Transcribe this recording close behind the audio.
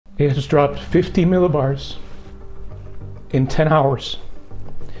It has dropped 50 millibars in 10 hours.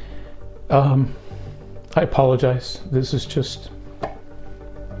 I apologize. This is just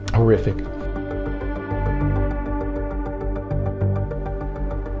horrific.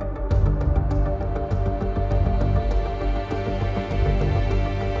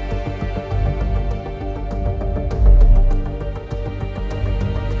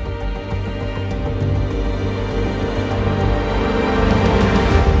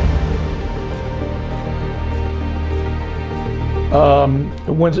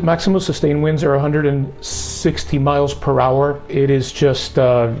 Maximum sustained winds are 160 miles per hour. It is just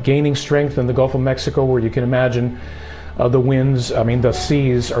gaining strength in the Gulf of Mexico, where you can imagine the winds, the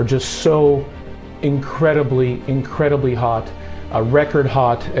seas are just so incredibly hot, record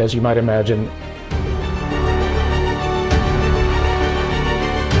hot, as you might imagine.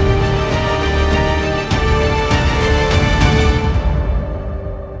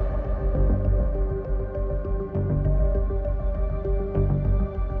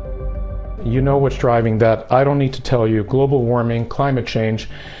 You know what's driving that. I don't need to tell you. Global warming, climate change,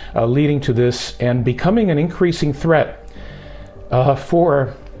 leading to this and becoming an increasing threat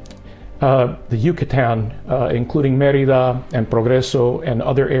for the Yucatan, including Mérida and Progreso and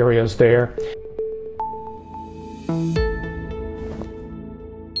other areas there.